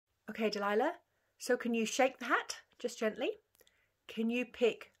Okay, Delilah, so can you shake the hat, just gently? Can you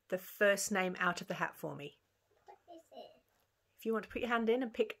pick the first name out of the hat for me? What is it? If you want to put your hand in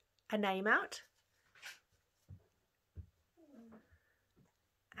and pick a name out.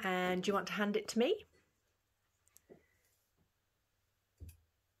 And do you want to hand it to me?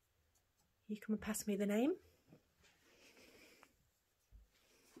 You come and pass me the name.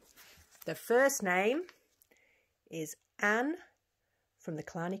 The first name is Anne from the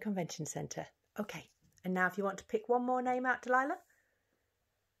Killarney Convention Centre. Okay, and now if you want to pick one more name out, Delilah,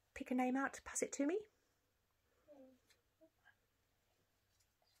 pick a name out, pass it to me.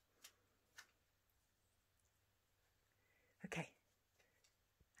 Okay,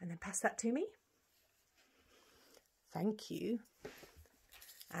 and then pass that to me. Thank you.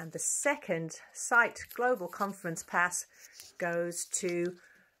 And the second Sight Global Conference pass goes to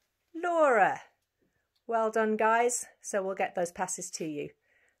Laura. Well done, guys. So we'll get those passes to you.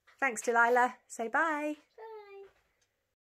 Thanks, Delilah. Say bye.